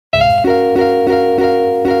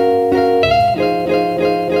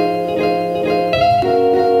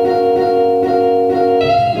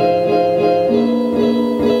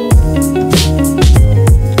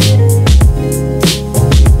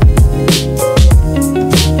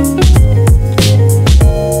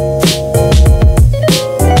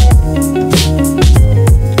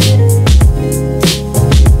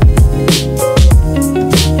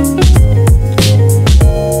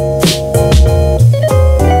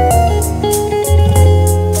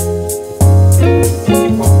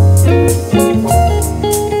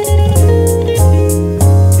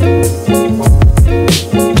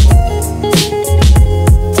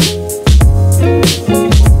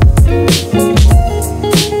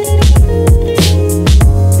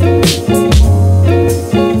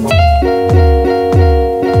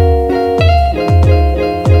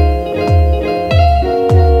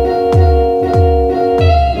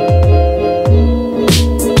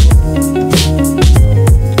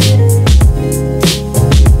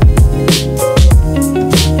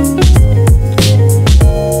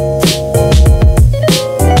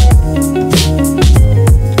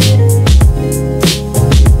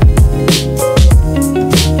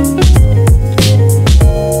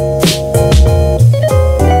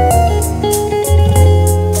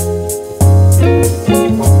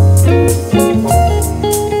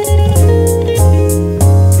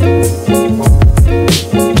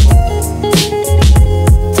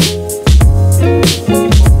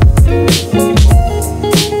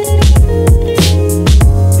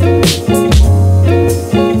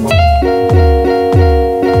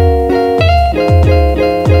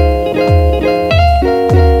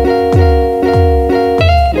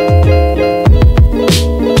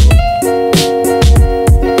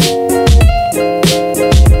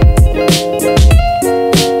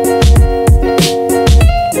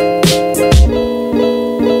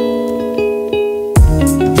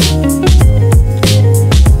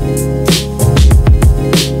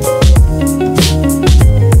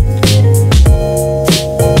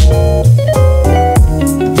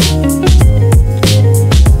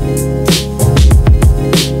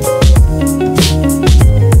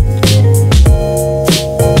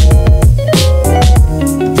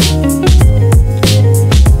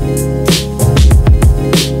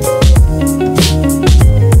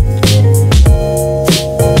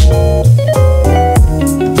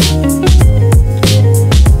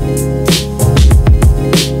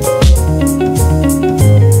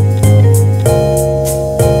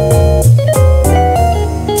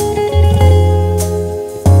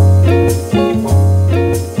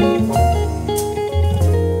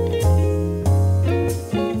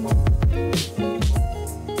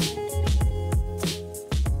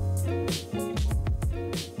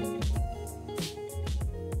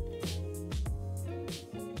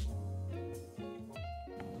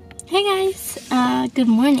Hey guys, good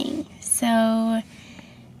morning. So,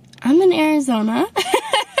 I'm in Arizona.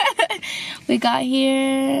 We got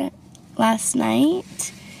here last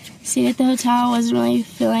night. Stayed at the hotel, wasn't really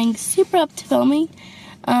feeling super up to filming.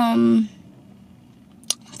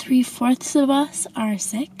 3/4 of us are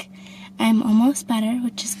sick. I'm almost better,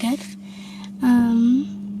 which is good.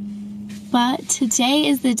 But today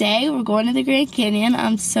is the day. We're going to the Grand Canyon.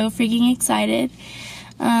 I'm so freaking excited.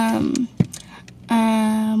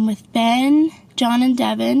 With Ben, John, and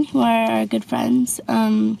Devin, who are our good friends.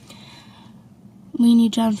 We knew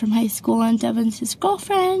John from high school, and Devin's his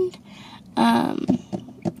girlfriend for,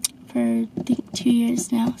 I think, 2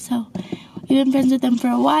 years now. So we've been friends with them for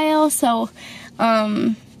a while. So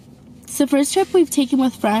it's the first trip we've taken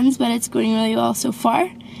with friends, but it's going really well so far.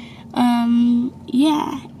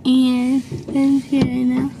 Yeah, and Ben's here right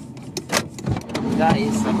now. Got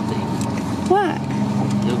you something. What?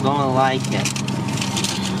 You're gonna like it.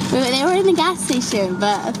 They were in the gas station,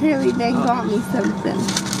 but apparently Ben got me something.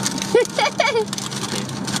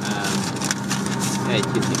 Yeah,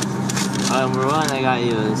 two things. Number one, I got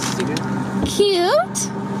you a sticker.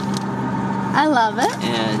 Cute. I love it.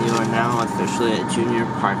 And you are now officially a junior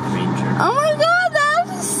park ranger. Oh my god, that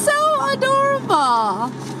is so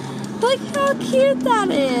adorable. Look how cute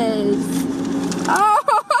that is. Oh,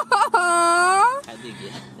 How'd you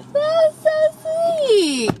get that? that's so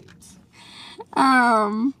sweet.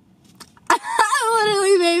 That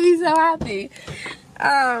literally made me so happy.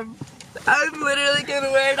 I'm literally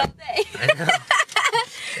gonna wear it all day.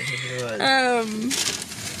 I know.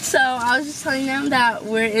 So I was just telling them that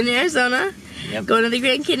we're in Arizona, going to the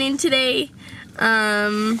Grand Canyon today.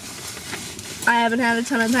 I haven't had a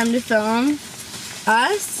ton of time to film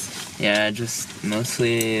us. Yeah, just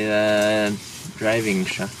mostly driving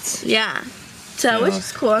shots. Yeah, so which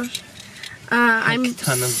is cool. I'm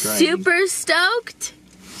super stoked.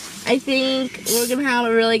 I think we're gonna have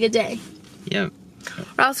a really good day. Yep.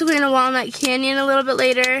 We're also going to Walnut Canyon a little bit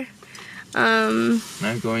later.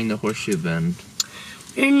 Not going to Horseshoe Bend.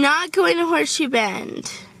 We're not going to Horseshoe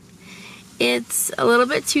Bend. It's a little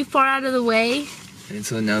bit too far out of the way.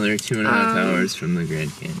 It's another 2.5 hours from the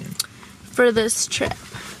Grand Canyon. For this trip.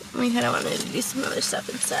 We kind of wanted to do some other stuff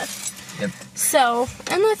instead. Yep. So,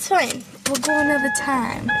 and that's fine. We'll go another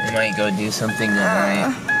time. We might go do something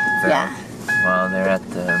tonight. Yeah. While they're at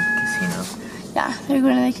the casino. Yeah, they're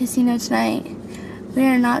going to the casino tonight. We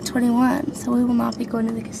are not 21, so we will not be going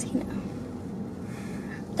to the casino.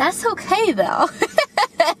 That's okay, though.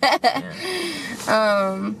 Yeah.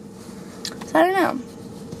 So I don't know.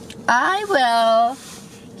 I will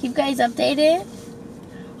keep you guys updated.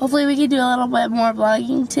 Hopefully we can do a little bit more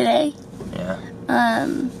vlogging today. Yeah.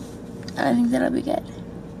 And I think that'll be good.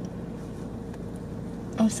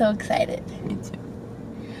 I'm so excited. Me too.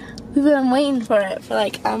 We've been waiting for it for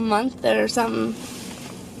like a month or something.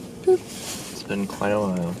 Boop. It's been quite a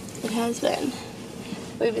while. It has been.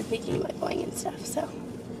 We've been thinking about going and stuff, so.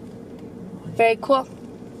 Very cool.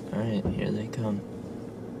 Alright, here they come.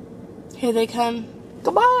 Here they come.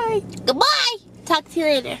 Goodbye. Goodbye. Talk to you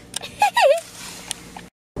later.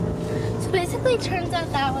 So basically, it turns out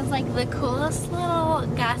that was like the coolest little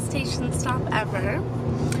gas station stop ever.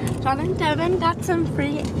 John and Devin got some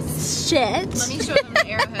free shit. Let me show them the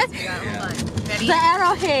arrowheads we got. Hold on. Ready? The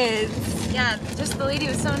arrowheads. Yeah, just the lady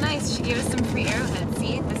was so nice. She gave us some free arrowheads.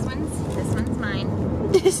 See, this one's mine.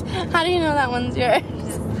 How do you know that one's yours?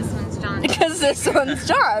 This one's John's. Because this one's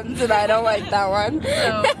John's and I don't like that one.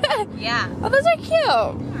 So, yeah. Oh, those are cute.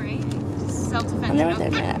 All right. Self-defense. I never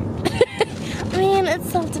did that. I mean,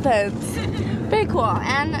 it's self-defense. Very cool.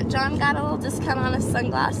 And John got a little discount on his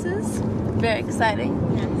sunglasses. Very exciting.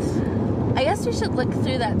 Yes. I guess we should look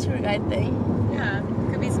through that tour guide thing. Yeah,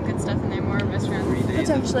 could be some good stuff in there. More restaurant reviews.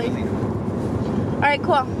 Potentially. Alright,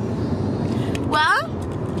 cool. Well,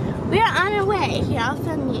 we are on our way. Here, I'll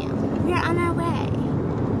film you. We are on our way.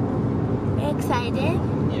 We're excited.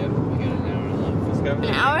 Yep, we got an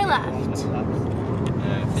hour left. An hour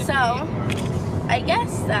left. So, I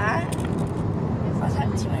guess that I'll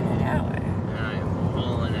talk to you in an hour. Alright, we're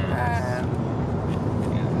hauling out.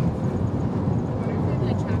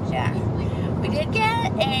 Yeah. We did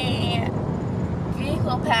get a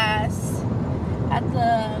vehicle pass at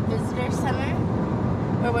the visitor center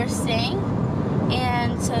where we're staying,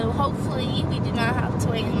 and so hopefully we do not have to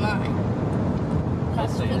wait in line.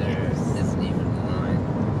 Hopefully there isn't even a line.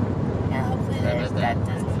 Yeah, hopefully that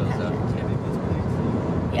doesn't happen.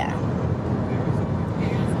 Yeah.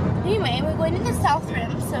 Anyway, we're going to the South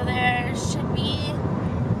Rim, so there should be,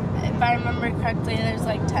 if I remember correctly, there's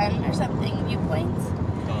like 10 or something viewpoints.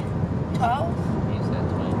 12? You said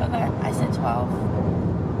 12. Okay, I said 12.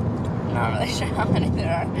 No, not really sure how many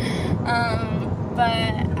there are.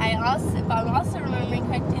 But if I'm also remembering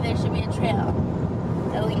correctly, there should be a trail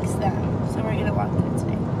that links them. So we're gonna walk there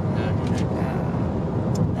today.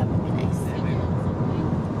 That would be nice.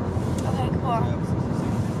 Okay, cool.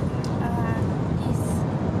 Peace.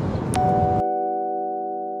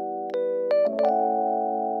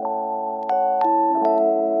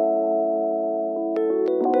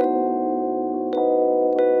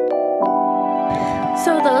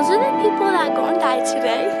 So those are the people that go and die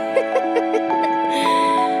today.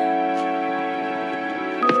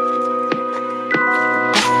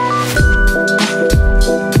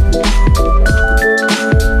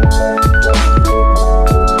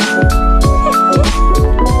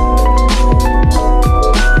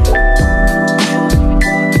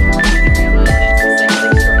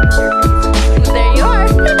 There you are.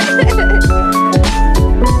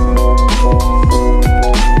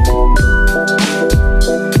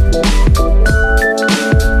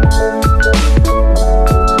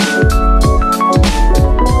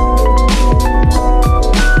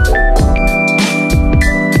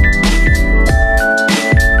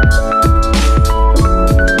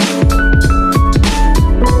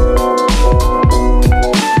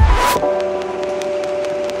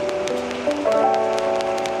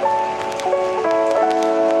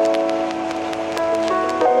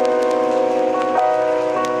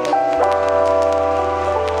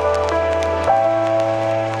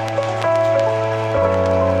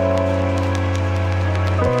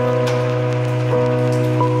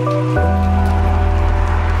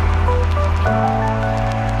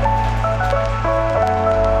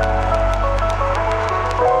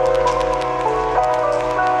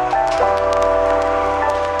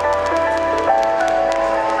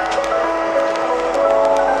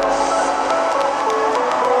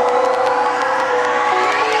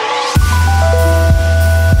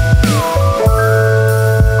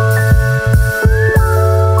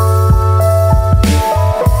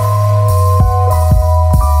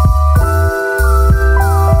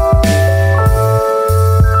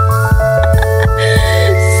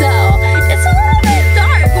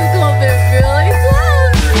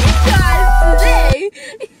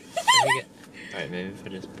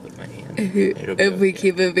 If we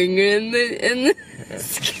keep a finger in the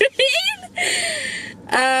screen.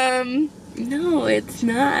 No, it's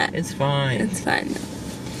not. It's fine. It's fine.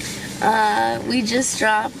 We just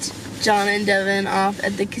dropped John and Devin off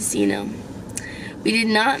at the casino. We did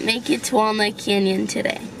not make it to Walnut Canyon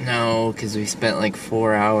today. No, because we spent like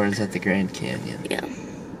 4 hours at the Grand Canyon. Yeah,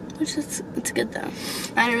 which is, it's good though.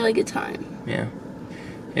 I had a really good time. Yeah,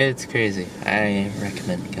 it's crazy. I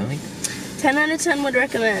recommend going. 10 out of 10 would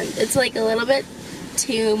recommend. It's like a little bit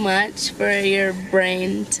too much for your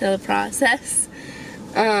brain to process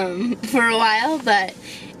for a while, but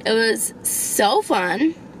it was so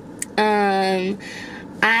fun.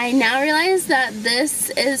 I now realize that this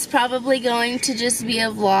is probably going to just be a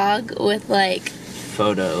vlog with like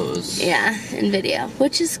photos. Yeah, and video,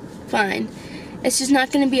 which is fine. It's just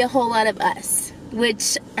not going to be a whole lot of us,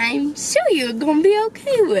 which I'm sure you're going to be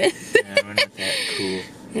okay with. Yeah, we're not that cool.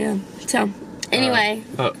 Yeah, so anyway.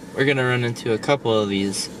 But we're going to run into a couple of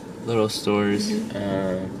these little stores.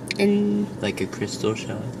 And like a crystal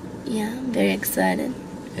shop. Yeah, I'm very excited.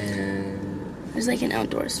 And there's like an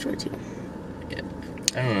outdoor store too. Yeah,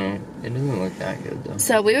 I don't know. It doesn't look that good though.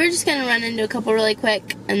 So we were just going to run into a couple really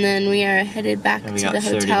quick, and then we are headed back to the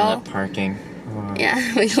hotel. 30-minute parking. Yeah,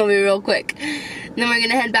 we're going to be real quick. And then we're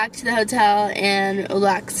going to head back to the hotel and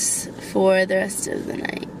relax for the rest of the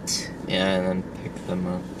night. Yeah, and then pick them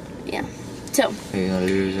up. Yeah. So,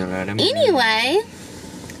 anyway,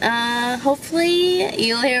 hopefully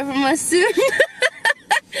you'll hear from us soon.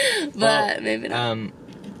 But maybe not.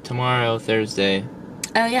 Tomorrow, Thursday.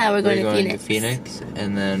 Oh yeah, we're going to Phoenix.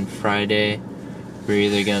 And then Friday, we're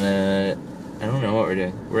either gonna, I don't know what we're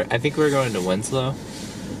doing. I think we're going to Winslow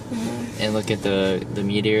and look at the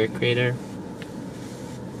meteor crater.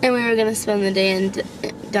 And we were gonna spend the day in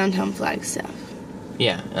downtown Flagstaff.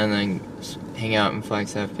 Yeah, and then hang out in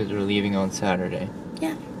Flagstaff because we're leaving on Saturday.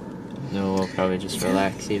 Yeah. So we'll probably just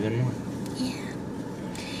relax even more. Yeah.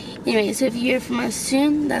 Anyway, so if you hear from us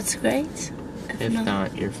soon, that's great. If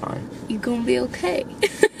not, you're fine. You're gonna be okay.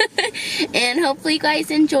 And hopefully you guys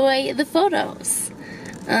enjoy the photos.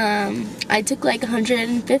 I took like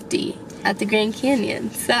 150 at the Grand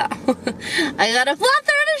Canyon, so I got a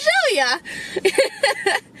plotter to show ya.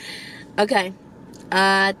 Okay.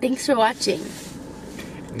 Thanks for watching.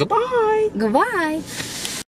 Goodbye. Goodbye.